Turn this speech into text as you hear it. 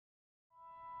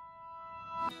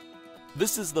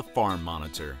This is the Farm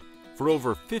Monitor. For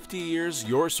over 50 years,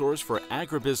 your source for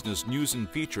agribusiness news and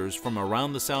features from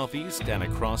around the Southeast and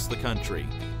across the country,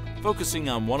 focusing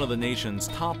on one of the nation's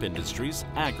top industries,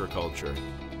 agriculture.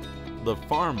 The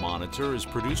Farm Monitor is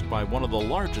produced by one of the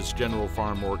largest general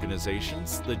farm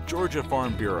organizations, the Georgia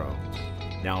Farm Bureau.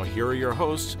 Now here are your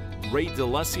hosts, Ray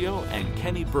DeLessio and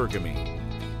Kenny Bergamy.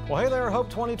 Well, hey there. Hope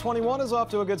 2021 is off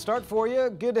to a good start for you.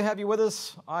 Good to have you with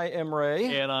us. I am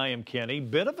Ray. And I am Kenny.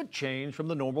 Bit of a change from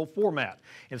the normal format.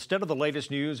 Instead of the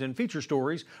latest news and feature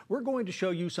stories, we're going to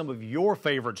show you some of your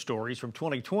favorite stories from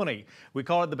 2020. We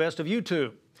call it the best of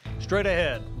YouTube. Straight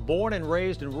ahead, born and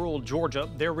raised in rural Georgia,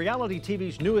 they're reality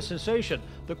TV's newest sensation,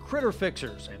 the Critter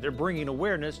Fixers, and they're bringing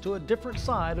awareness to a different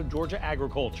side of Georgia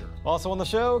agriculture. Also on the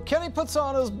show, Kenny puts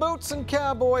on his boots and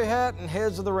cowboy hat and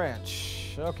heads to the ranch.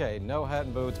 Okay, no hat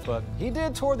and boots, but he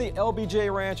did tour the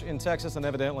LBJ Ranch in Texas, and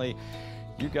evidently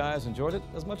you guys enjoyed it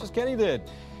as much as Kenny did.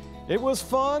 It was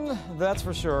fun, that's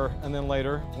for sure. And then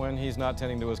later, when he's not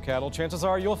tending to his cattle, chances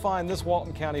are you'll find this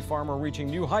Walton County farmer reaching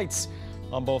new heights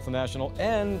on both the national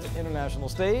and international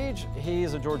stage. He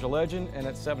is a Georgia legend, and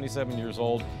at 77 years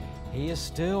old, he is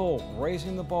still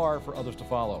raising the bar for others to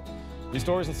follow. These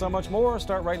stories and so much more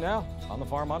start right now on the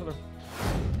Farm Monitor.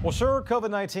 Well, sure,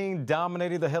 COVID-19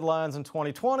 dominated the headlines in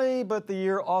 2020, but the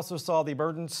year also saw the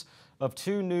emergence of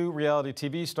two new reality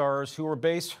TV stars who were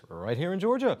based right here in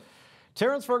Georgia.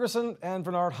 Terrence Ferguson and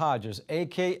Bernard Hodges,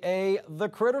 aka the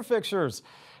Critter Fixers.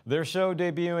 Their show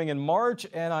debuting in March,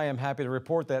 and I am happy to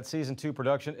report that season 2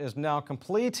 production is now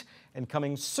complete and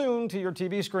coming soon to your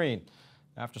TV screen.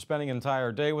 After spending an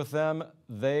entire day with them,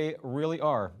 they really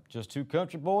are just two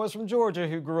country boys from Georgia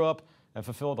who grew up and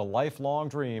fulfilled a lifelong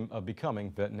dream of becoming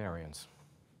veterinarians.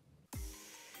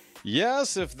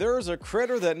 Yes, if there's a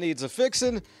critter that needs a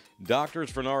fixin', Doctors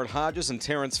Bernard Hodges and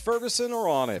Terrence Ferguson are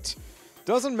on it.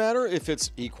 Doesn't matter if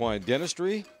it's equine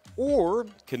dentistry or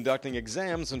conducting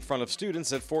exams in front of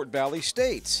students at Fort Valley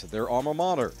State, their alma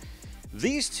mater.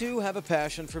 These two have a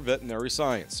passion for veterinary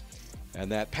science, and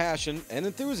that passion and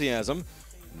enthusiasm,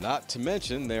 not to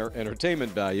mention their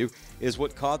entertainment value, is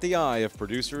what caught the eye of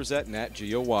producers at Nat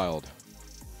Geo Wild.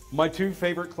 My two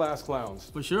favorite class clowns.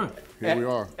 For sure. Here we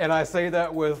are. And I say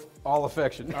that with all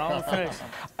affection. All affection.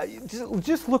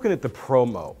 Just looking at the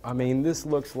promo, I mean, this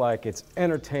looks like it's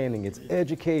entertaining, it's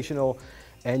educational,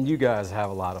 and you guys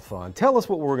have a lot of fun. Tell us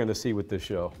what we're going to see with this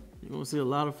show. You're going to see a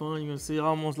lot of fun. You're going to see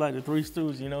almost like the Three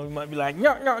Stooges. You know, you might be like,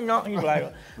 no, no, no. You're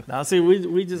like, now see,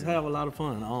 we just have a lot of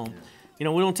fun. You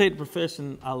know, we don't take the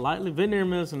profession lightly. Veterinary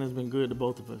medicine has been good to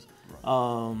both of us.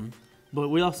 But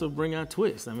we also bring our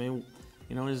twist. I mean,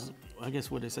 you know, it's, I guess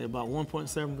what they say, about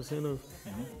 1.7% of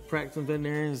practicing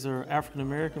veterinarians are African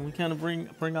American. We kind of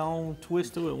bring our own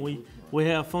twist to it. And we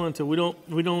have fun too. We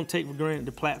don't take for granted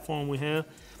the platform we have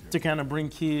to kind of bring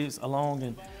kids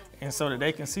along and so that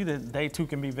they can see that they too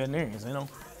can be veterinarians, you know?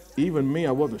 Even me,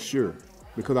 I wasn't sure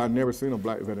because I'd never seen a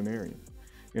black veterinarian.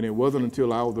 And it wasn't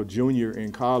until I was a junior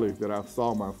in college that I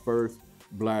saw my first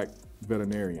black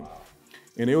veterinarian.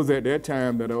 And it was at that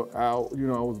time that I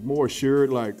was more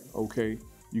assured, like, okay,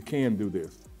 you can do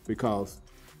this because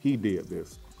he did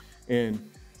this.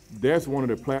 And that's one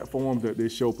of the platforms that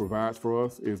this show provides for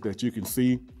us, is that you can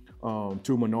see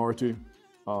two minority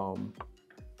in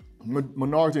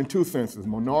two senses.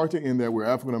 Minority in that we're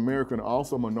African American,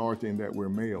 also minority in that we're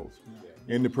males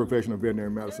in the profession of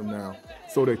veterinary medicine now,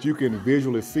 so that you can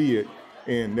visually see it,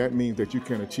 and that means that you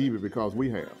can achieve it because we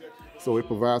have. So it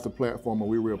provides a platform, and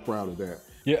we're real proud of that.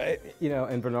 Yeah, you know,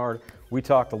 and Bernard, we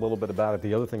talked a little bit about it.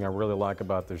 The other thing I really like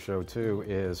about this show too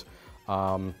is,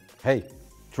 hey,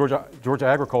 Georgia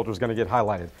agriculture is going to get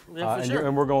highlighted, yeah, for sure.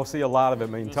 And we're going to see a lot of it. I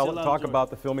mean, talk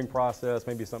about the filming process,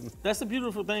 maybe something. That's the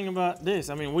beautiful thing about this.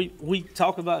 I mean, we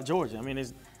talk about Georgia. I mean,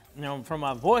 it's, you know, from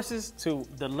our voices to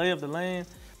the lay of the land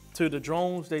to the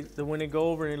drones. When they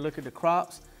go over and look at the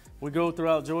crops, we go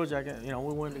throughout Georgia. You know,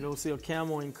 we went to go see a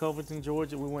camel in Covington,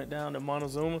 Georgia. We went down to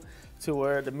Montezuma to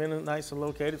where the Mennonites are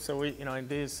located. So we, you know, and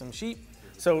did some sheep.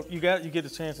 So you get a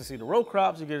chance to see the row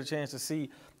crops. You get a chance to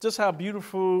see just how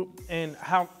beautiful and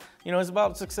how, you know, it's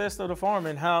about the success of the farm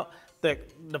and how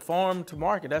the farm to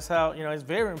market. That's how, you know, it's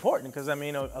very important because, I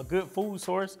mean, a good food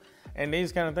source and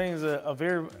these kind of things are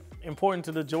very important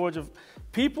to the Georgia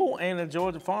people and the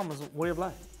Georgia farmers' way of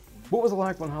life. What was it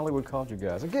like when Hollywood called you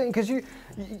guys? Again, because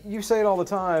you say it all the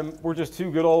time, we're just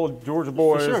two good old Georgia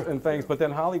boys and things, but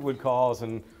then Hollywood calls,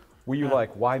 and were you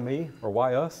like, why me or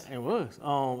why us? It was.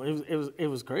 It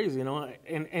was crazy, you know.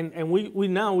 And we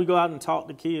now go out and talk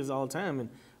to kids all the time, and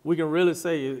we can really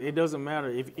say it doesn't matter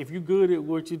if you're good at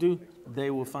what you do, they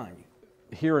will find you.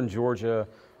 Here in Georgia,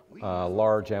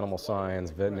 large animal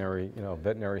science,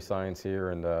 veterinary science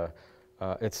here, and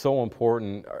It's so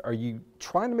important. Are you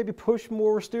trying to maybe push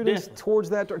more students Definitely. towards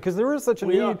that? Because there is such a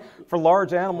need for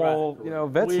large animal,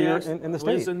 vets here in the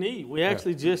state. There's a need. We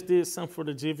actually just did something for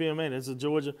the GVMA. That's the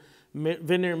Georgia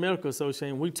Veterinary Medical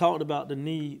Association. We talked about the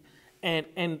need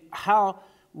and how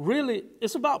really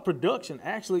it's about production.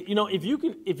 Actually, if you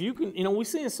can, we're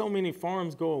seeing so many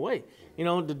farms go away.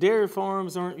 The dairy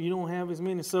farms you don't have as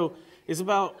many. So it's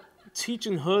about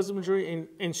teaching husbandry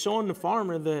and showing the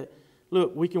farmer that,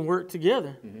 look, we can work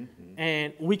together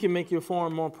and we can make your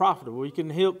farm more profitable. We can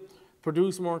help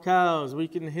produce more cows. We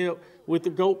can help with the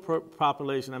goat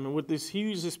population. I mean, with this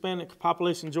huge Hispanic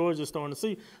population Georgia's starting to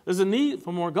see, there's a need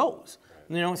for more goats.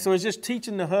 So it's just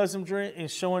teaching the husbandry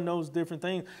and showing those different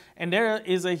things. And there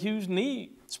is a huge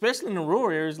need, especially in the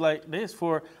rural areas like this,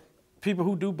 for people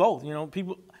who do both.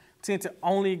 People tend to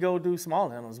only go do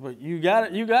small animals, but you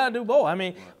gotta do both. I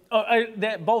mean,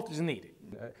 that both is needed.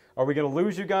 Are we going to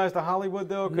lose you guys to Hollywood,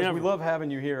 though? Because we love having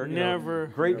you here.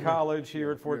 Great college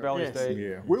here at Fort Valley State.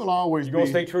 Yeah, we'll always You're going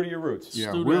to stay true to your roots.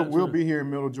 Yeah, we'll be here in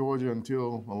Middle Georgia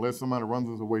unless somebody runs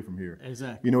us away from here.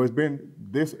 Exactly. It's been,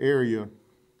 this area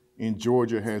in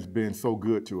Georgia has been so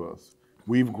good to us.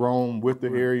 We've grown with the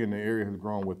area, and the area has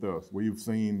grown with us. We've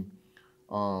seen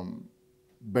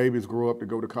babies grow up to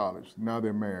go to college. Now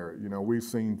they're married. We've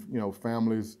seen,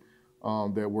 families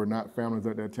that were not families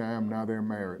at that time. Now they're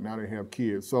married. Now they have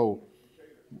kids. So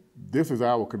this is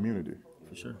our community.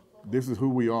 For sure. This is who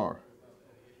we are.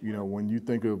 When you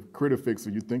think of Critter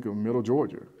Fixer, you think of Middle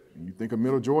Georgia. And you think of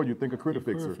Middle Georgia, you think of Critter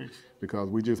Fixer. Because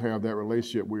we just have that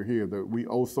relationship. We're here. That we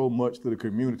owe so much to the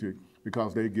community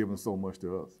because they've given so much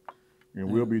to us.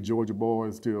 And we'll be Georgia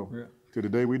boys till the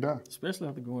day we die. Especially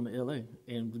after going to L.A.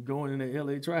 and going into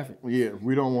L.A. traffic. Yeah,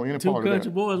 we don't want any part of that. Two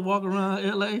country boys walking around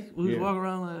L.A. We was walking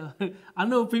around like, I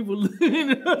know people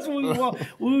looking at us when we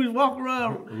was walking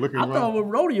around. I thought it was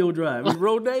Rodeo Drive. It was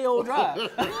Rodeo Drive.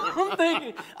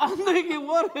 I'm thinking,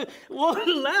 what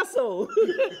a lasso.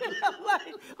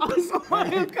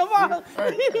 Somebody come on.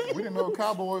 Hey, we didn't know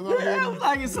cowboys out here. I'm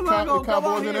like, is somebody gonna come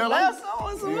out here and lasso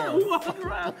and somebody? We walking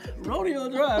around Rodeo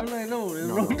Drive. I'm like, no, it's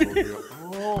Rodeo.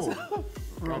 Oh.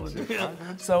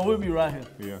 So we'll be right here.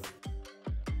 Yeah.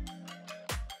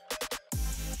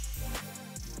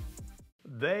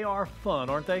 They are fun,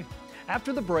 aren't they?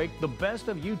 After the break, the best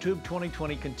of YouTube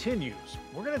 2020 continues.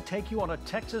 We're going to take you on a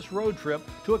Texas road trip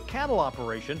to a cattle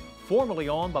operation formerly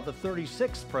owned by the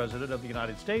 36th President of the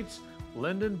United States,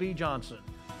 Lyndon B. Johnson.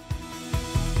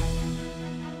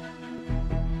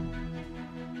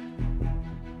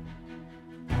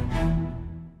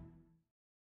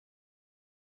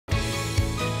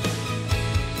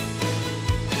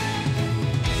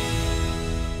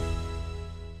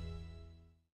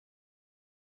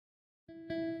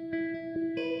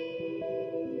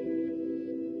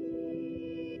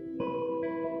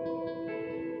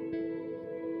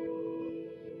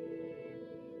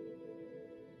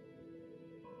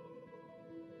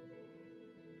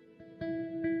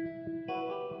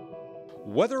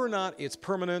 Whether or not it's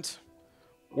permanent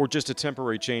or just a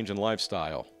temporary change in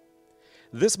lifestyle,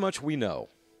 this much we know.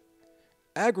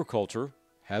 Agriculture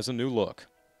has a new look.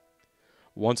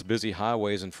 Once busy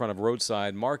highways in front of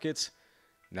roadside markets,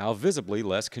 now visibly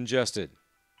less congested.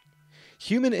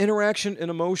 Human interaction and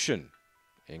emotion,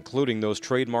 including those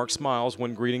trademark smiles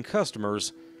when greeting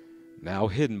customers, now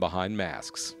hidden behind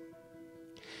masks.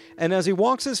 And as he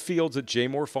walks his fields at J.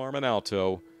 Moore Farm in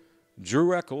Alto,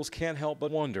 Drew Eccles can't help but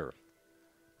wonder,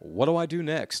 what do I do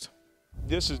next?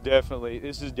 This is different.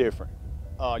 This is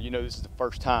the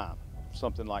first time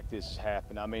something like this has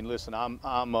happened. I mean, listen, I'm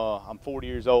 40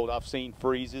 years old. I've seen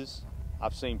freezes.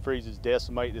 I've seen freezes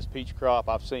decimate this peach crop.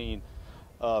 I've seen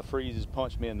freezes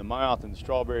punch me in the mouth in the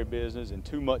strawberry business, and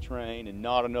too much rain and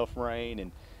not enough rain.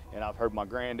 And I've heard my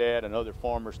granddad and other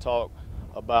farmers talk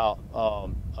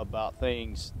about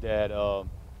things that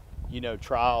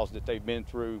trials that they've been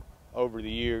through over the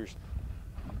years.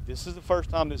 This is the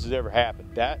first time this has ever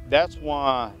happened. That's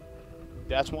why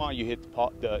you hit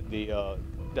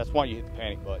that's why you hit the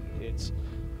panic button.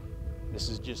 This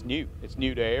is just new. It's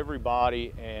new to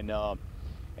everybody, and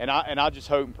I just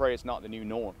hope and pray it's not the new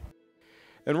norm.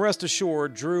 And rest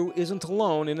assured, Drew isn't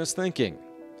alone in his thinking.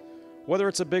 Whether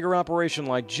it's a bigger operation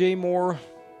like J. Moore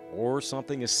or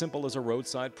something as simple as a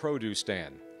roadside produce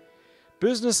stand,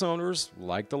 business owners,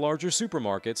 like the larger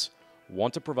supermarkets,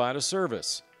 want to provide a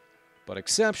service. But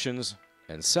exceptions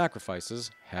and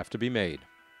sacrifices have to be made.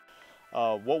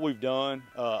 What we've done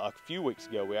a few weeks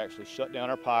ago, we actually shut down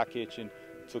our pie kitchen,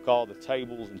 took all the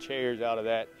tables and chairs out of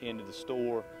that into the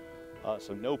store.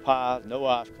 So no pies, no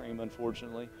ice cream,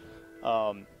 unfortunately.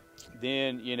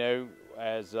 Then,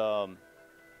 as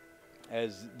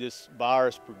as this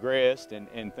virus progressed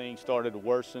and things started to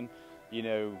worsen, you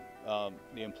know,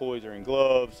 the employees are in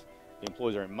gloves, the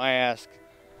employees are in masks,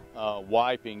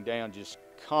 wiping down, just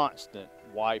constant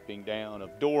wiping down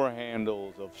of door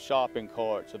handles, of shopping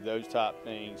carts, of those type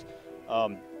things.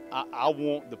 I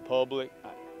want the public,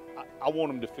 I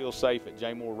want them to feel safe at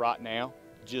J Moore right now,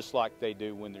 just like they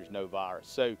do when there's no virus.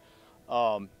 So,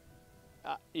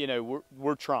 you know,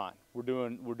 we're trying. We're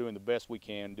doing the best we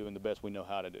can, doing the best we know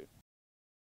how to do.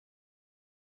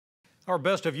 Our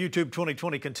Best of YouTube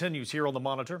 2020 continues here on The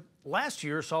Monitor. Last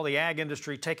year saw the ag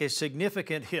industry take a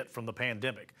significant hit from the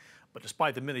pandemic. But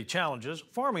despite the many challenges,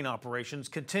 farming operations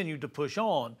continued to push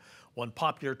on. One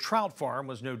popular trout farm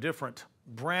was no different.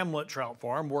 Bramlett Trout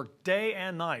Farm worked day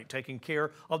and night taking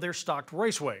care of their stocked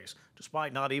raceways,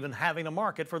 despite not even having a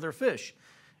market for their fish.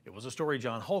 It was a story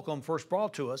John Holcomb first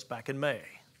brought to us back in May.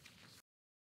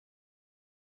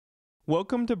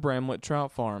 Welcome to Bramlett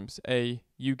Trout Farms,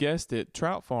 you guessed it,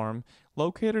 trout farm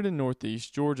located in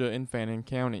northeast Georgia in Fannin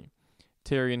County.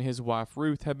 Terry and his wife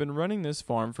Ruth have been running this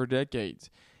farm for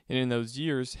decades, and in those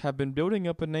years have been building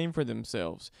up a name for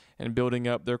themselves and building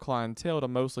up their clientele to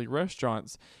mostly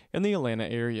restaurants in the Atlanta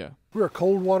area. We're a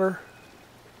cold water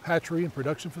hatchery and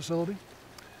production facility.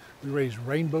 We raise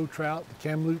rainbow trout, the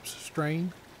Kamloops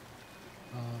strain.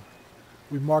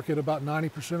 We market about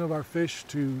 90% of our fish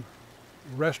to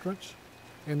restaurants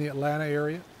in the Atlanta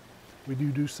area. We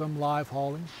do some live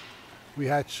hauling. We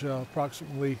hatch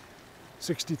approximately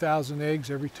 60,000 eggs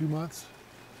every 2 months.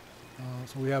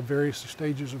 So we have various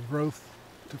stages of growth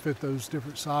to fit those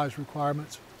different size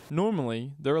requirements.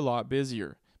 Normally, they're a lot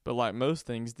busier, but like most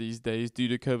things these days due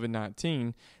to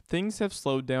COVID-19, things have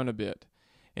slowed down a bit.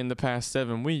 In the past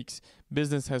 7 weeks,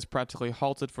 business has practically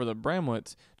halted for the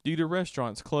Bramletts due to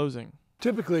restaurants closing.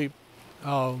 Typically,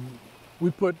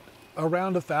 we put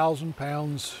around 1,000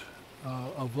 pounds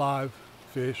of live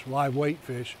weight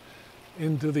fish,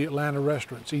 into the Atlanta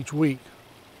restaurants each week.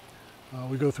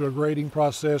 We go through a grading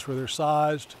process where they're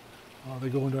sized, they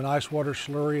go into an ice water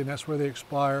slurry, and that's where they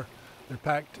expire. They're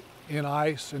packed in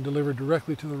ice and delivered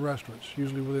directly to the restaurants,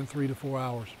 usually within 3 to 4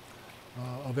 hours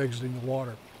of exiting the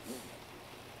water.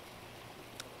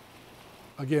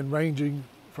 Again, ranging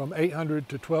from 800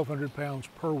 to 1,200 pounds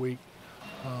per week,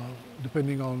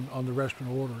 depending on the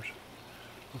restaurant orders.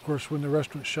 Of course, when the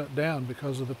restaurant shut down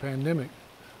because of the pandemic,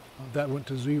 that went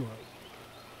to 0.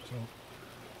 So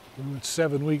we went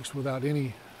 7 weeks without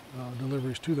any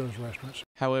deliveries to those restaurants.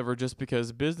 However, just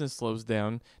because business slows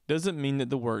down doesn't mean that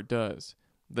the work does.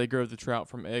 They grow the trout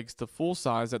from eggs to full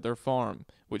size at their farm,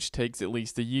 which takes at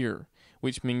least a year,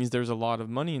 which means there's a lot of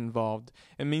money involved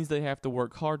and means they have to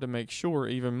work hard to make sure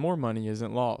even more money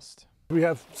isn't lost. We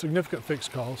have significant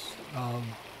fixed costs.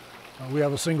 We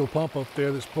have a single pump up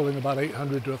there that's pulling about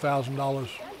 $800 to $1,000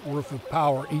 worth of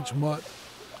power each month.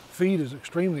 Feed is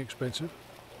extremely expensive.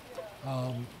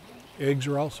 Eggs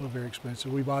are also very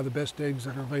expensive. We buy the best eggs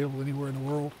that are available anywhere in the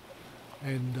world,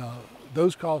 and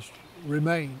those costs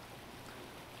remain.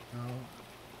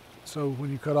 So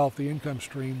when you cut off the income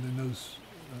stream, then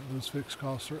those fixed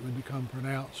costs certainly become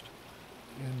pronounced.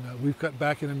 And we've cut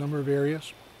back in a number of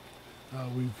areas.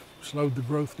 We've slowed the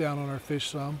growth down on our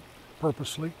fish some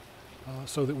purposely,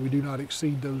 so that we do not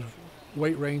exceed those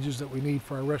weight ranges that we need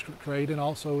for our restaurant trade, and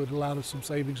also it allowed us some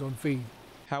savings on feed.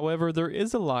 However, there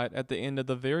is a light at the end of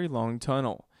the very long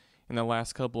tunnel. In the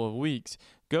last couple of weeks,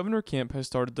 Governor Kemp has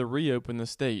started to reopen the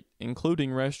state,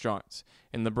 including restaurants,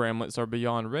 and the Bramletts are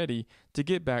beyond ready to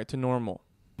get back to normal.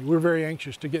 We're very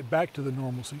anxious to get back to the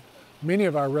normalcy. Many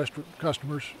of our restaurant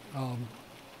customers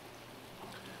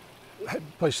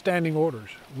place standing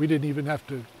orders. We didn't even have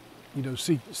to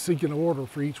seek an order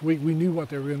for each week. We knew what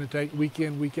they were going to take week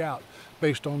in, week out,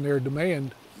 based on their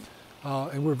demand,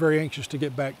 and we're very anxious to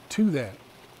get back to that.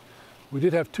 We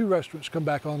did have 2 restaurants come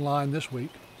back online this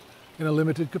week in a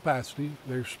limited capacity.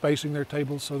 They're spacing their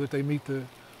tables so that they meet the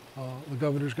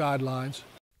governor's guidelines.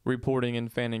 Reporting in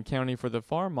Fannin County for the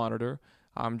Farm Monitor,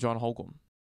 I'm John Holcomb.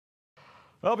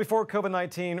 Well, before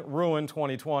COVID-19 ruined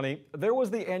 2020, there was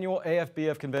the annual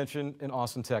AFBF convention in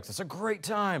Austin, Texas. A great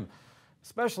time,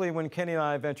 especially when Kenny and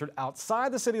I ventured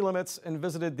outside the city limits and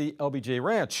visited the LBJ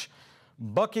Ranch.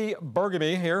 Bucky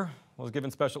Burgamy here was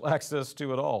given special access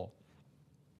to it all.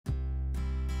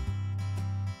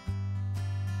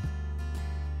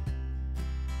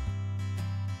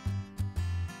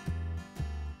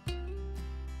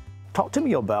 Talk to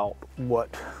me about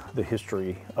what the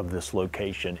history of this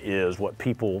location is, what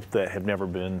people that have never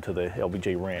been to the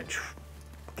LBJ Ranch,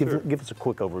 give us a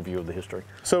quick overview of the history.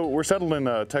 So we're settled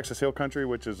in Texas Hill Country,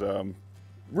 which is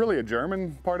really a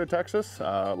German part of Texas.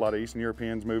 A lot of Eastern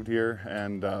Europeans moved here,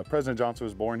 and President Johnson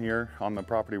was born here on the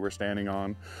property we're standing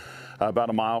on. About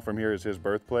a mile from here is his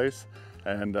birthplace.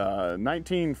 And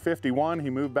 1951, he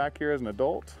moved back here as an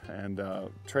adult and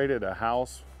traded a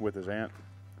house with his Aunt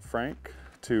Frank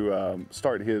to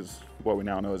start what we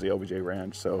now know as the LBJ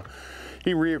Ranch. So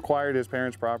he reacquired his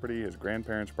parents' property, his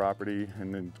grandparents' property,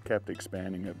 and then kept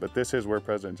expanding it. But this is where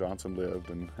President Johnson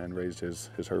lived and raised his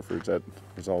Herefords. That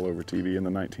was all over TV in the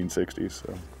 1960s.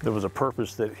 So there was a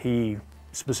purpose that he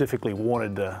specifically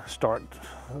wanted to start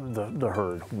the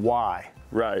herd. Why?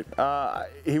 Right.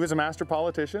 He was a master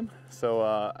politician. So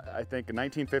I think in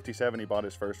 1957 he bought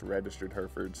his first registered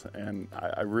Herefords, and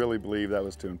I really believe that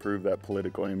was to improve that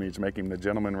political image, make him the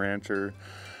gentleman rancher,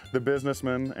 the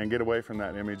businessman, and get away from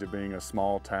that image of being a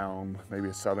small town, maybe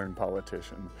a southern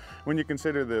politician. When you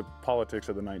consider the politics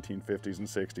of the 1950s and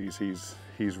 60s,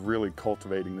 he's really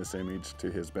cultivating this image to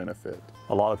his benefit.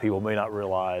 A lot of people may not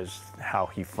realize how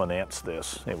he financed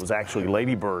this. It was actually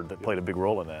Lady Bird that played a big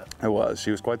role in that. It was.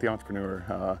 She was quite the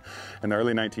entrepreneur. In the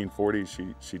early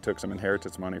 1940s, she took some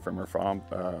inheritance money from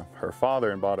her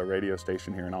father and bought a radio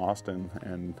station here in Austin,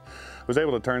 and was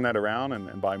able to turn that around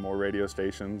and buy more radio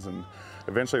stations, and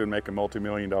eventually would make a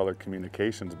multi-million-dollar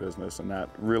communications business, and that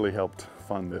really helped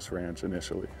fund this ranch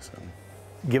initially. So.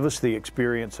 Give us the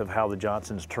experience of how the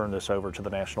Johnsons turned this over to the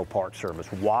National Park Service.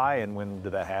 Why and when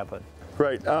did that happen?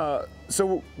 Right.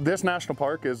 So this national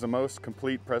park is the most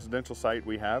complete presidential site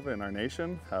we have in our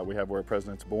nation. We have where a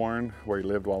president's born, where he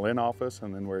lived while in office,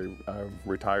 and then where he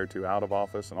retired to out of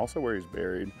office, and also where he's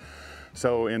buried.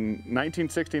 So in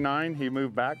 1969, he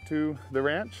moved back to the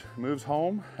ranch, moves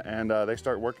home, and they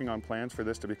start working on plans for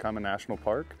this to become a national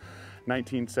park.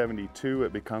 1972,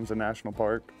 it becomes a national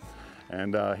park.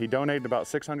 And he donated about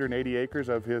 680 acres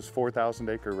of his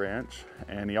 4,000-acre ranch,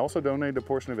 and he also donated a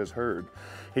portion of his herd.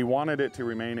 He wanted it to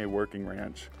remain a working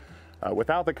ranch.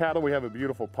 Without the cattle, we have a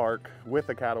beautiful park. With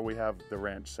the cattle, we have the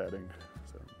ranch setting.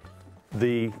 So.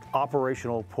 The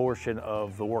operational portion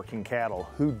of the working cattle,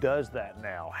 who does that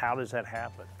now? How does that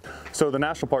happen? So the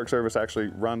National Park Service actually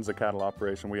runs the cattle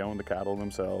operation. We own the cattle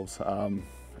themselves.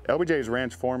 LBJ's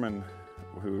ranch foreman,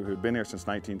 who had been here since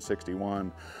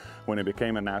 1961, when it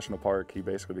became a national park, he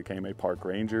basically became a park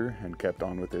ranger and kept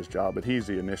on with his job. But he's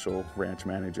the initial ranch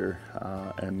manager.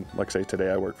 And like I say,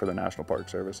 today I work for the National Park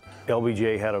Service.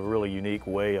 LBJ had a really unique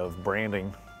way of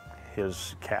branding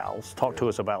his cows. Talk to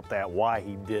us about that, why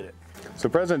he did it. So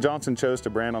President Johnson chose to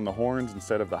brand on the horns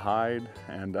instead of the hide,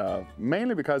 and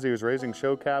mainly because he was raising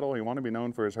show cattle. He wanted to be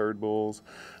known for his herd bulls,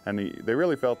 and they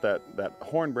really felt that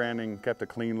horn branding kept a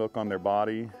clean look on their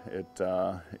body.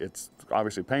 It's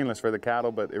obviously painless for the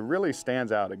cattle, but it really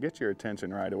stands out. It gets your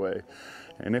attention right away.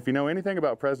 And if you know anything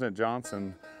about President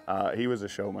Johnson, he was a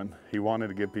showman. He wanted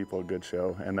to give people a good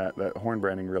show, and that horn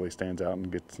branding really stands out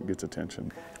and gets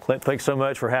attention. Clint, thanks so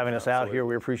much for having us out here.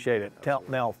 We appreciate it.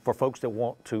 Now, for folks that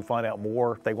want to find out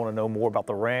more, if they want to know more about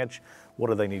the ranch, what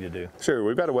do they need to do? Sure,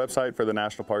 we've got a website for the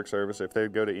National Park Service. If they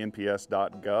go to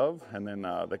nps.gov, and then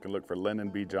they can look for Lyndon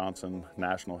B. Johnson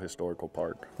National Historical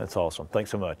Park. That's awesome.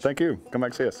 Thanks so much. Thank you. Come back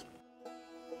and see us.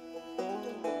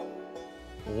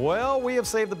 Well, we have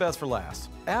saved the best for last.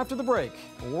 After the break,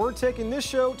 we're taking this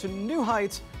show to new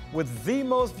heights with the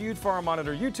most viewed Farm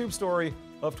Monitor YouTube story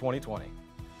of 2020.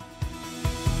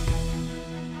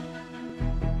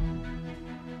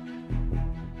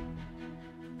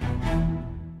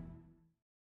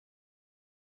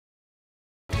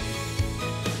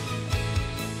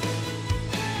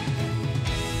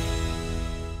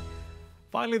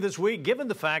 Finally this week, given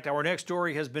the fact our next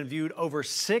story has been viewed over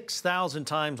 6,000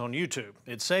 times on YouTube,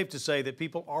 it's safe to say that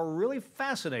people are really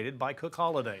fascinated by Cook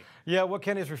Holiday. Yeah, what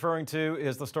Kenny's referring to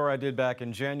is the story I did back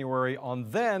in January on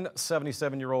then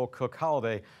 77-year-old Cook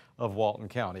Holiday of Walton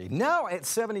County. Now at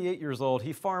 78 years old,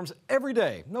 he farms every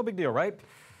day. No big deal, right?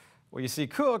 Well, you see,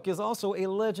 Cook is also a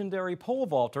legendary pole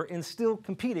vaulter and still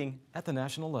competing at the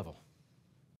national level.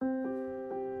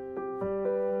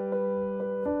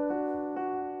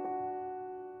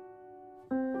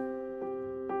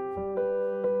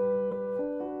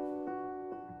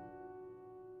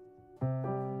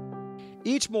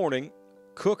 Each morning,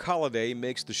 Cook Holiday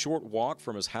makes the short walk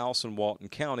from his house in Walton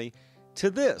County to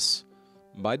this,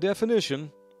 by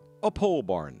definition, a pole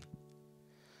barn.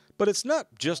 But it's not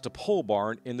just a pole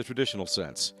barn in the traditional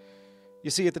sense. You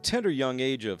see, at the tender young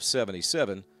age of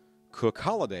 77, Cook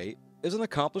Holiday is an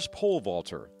accomplished pole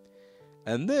vaulter.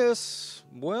 And this,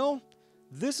 well,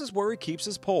 this is where he keeps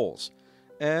his poles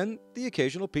and the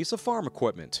occasional piece of farm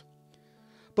equipment.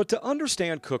 But to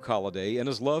understand Cook Holiday and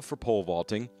his love for pole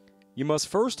vaulting, you must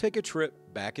first take a trip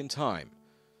back in time,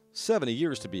 70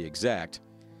 years to be exact.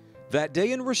 That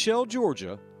day in Rochelle,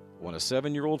 Georgia, when a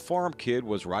 7-year-old farm kid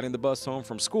was riding the bus home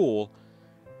from school,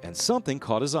 and something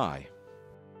caught his eye.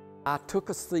 I took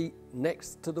a seat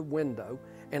next to the window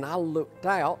and I looked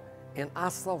out and I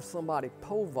saw somebody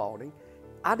pole vaulting.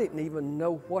 I didn't even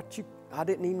know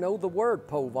the word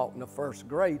pole vault in the first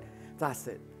grade. So I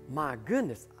said, my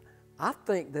goodness, I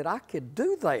think that I could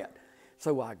do that.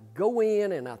 So I go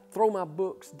in and I throw my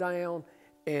books down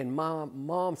and my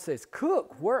mom says,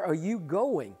 Cook, where are you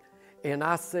going? And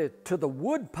I said, to the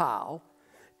wood pile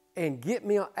and get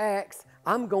me an axe.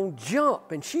 I'm gonna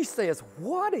jump. And she says,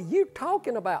 what are you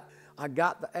talking about? I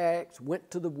got the axe, went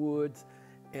to the woods,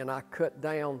 and I cut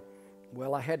down,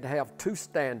 well, I had to have 2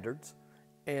 standards,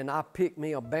 and I picked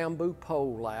me a bamboo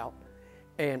pole out,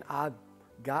 and I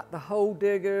got the hole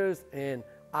diggers, and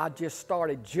I just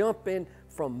started jumping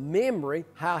from memory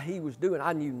how he was doing.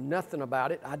 I knew nothing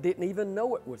about it. I didn't even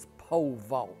know it was pole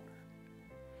vault.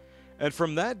 And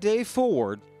from that day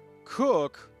forward,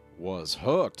 Cook was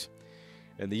hooked.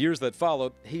 In the years that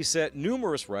followed, he set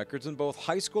numerous records in both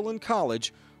high school and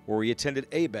college, where he attended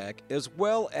ABAC as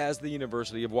well as the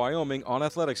University of Wyoming on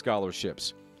athletic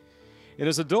scholarships. In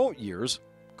his adult years,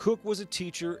 Cook was a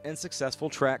teacher and successful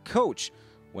track coach,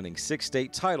 winning 6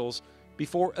 state titles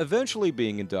before eventually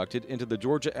being inducted into the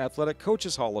Georgia Athletic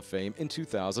Coaches Hall of Fame in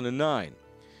 2009.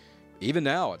 Even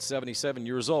now, at 77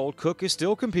 years old, Cook is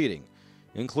still competing,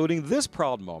 including this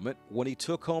proud moment when he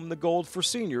took home the gold for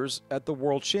seniors at the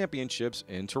World Championships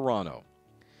in Toronto.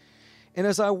 And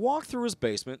as I walked through his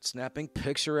basement, snapping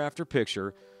picture after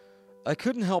picture, I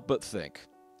couldn't help but think,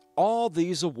 all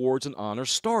these awards and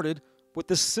honors started with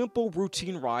the simple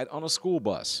routine ride on a school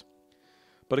bus.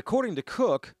 But according to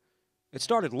Cook, it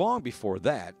started long before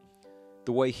that.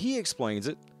 The way he explains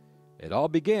it, it all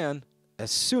began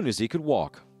as soon as he could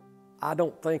walk. I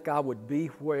don't think I would be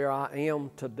where I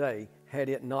am today had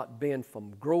it not been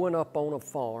from growing up on a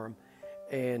farm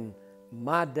and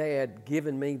my dad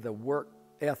giving me the work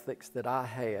ethics that I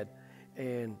had.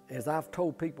 And as I've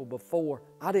told people before,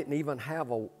 I didn't even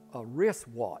have a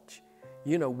wristwatch.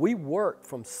 You know, we worked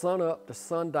from sun up to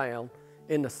sundown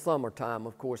in the summertime,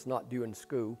 of course, not during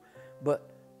school,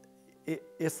 but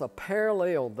it's a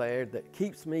parallel there that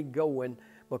keeps me going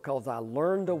because I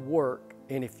learned to work.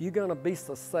 And if you're gonna be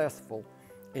successful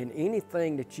in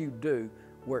anything that you do,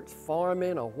 where it's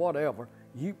farming or whatever,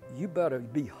 you better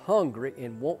be hungry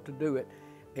and want to do it.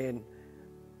 And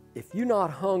if you're not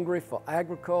hungry for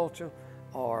agriculture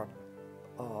or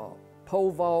pole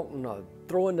vaulting or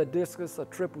throwing the discus or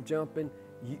triple jumping,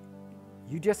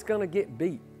 you're just gonna get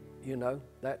beat, you know,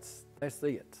 that's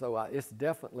it. So it's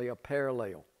definitely a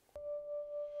parallel.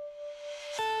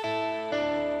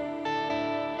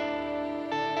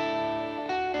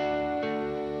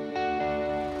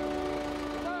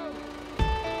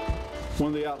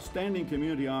 One of the outstanding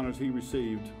community honors he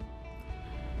received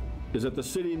is that the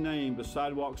city named the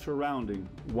sidewalk surrounding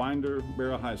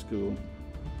Winder-Barrow High School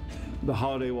the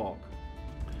Holiday Walk,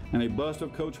 and a bust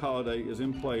of Coach Holliday is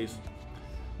in place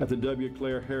at the W.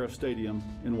 Claire Harris Stadium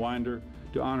in Winder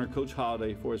to honor Coach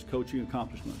Holliday for his coaching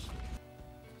accomplishments.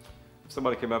 If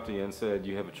somebody came up to you and said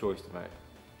you have a choice to make,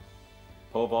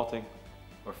 pole vaulting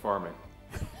or farming,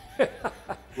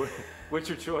 what's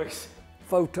your choice?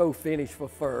 Photo finish for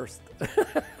first.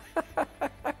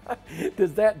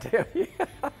 Does that tell you?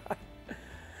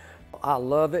 I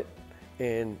love it,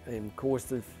 and of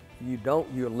course if you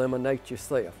don't, you eliminate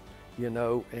yourself, you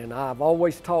know. And I've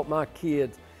always taught my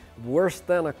kids, worse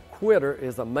than a quitter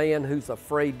is a man who's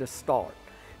afraid to start.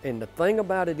 And the thing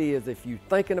about it is, if you're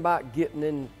thinking about getting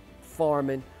in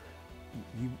farming,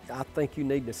 I think you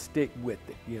need to stick with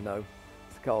it, you know,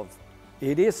 because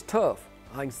it is tough,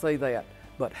 I can say that.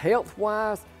 But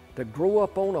health-wise, to grow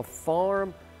up on a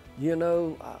farm, you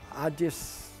know, I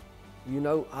just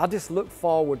look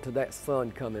forward to that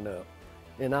sun coming up.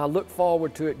 And I look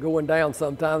forward to it going down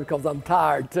sometimes because I'm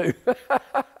tired too.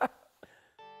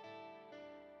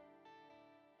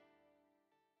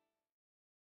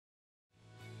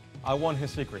 I want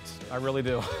his secrets, I really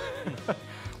do.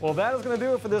 Well, that is going to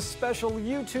do it for this special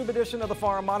YouTube edition of the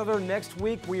Farm Monitor. Next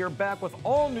week, we are back with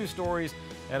all new stories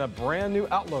and a brand new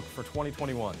outlook for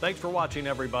 2021. Thanks for watching,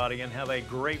 everybody, and have a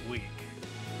great week.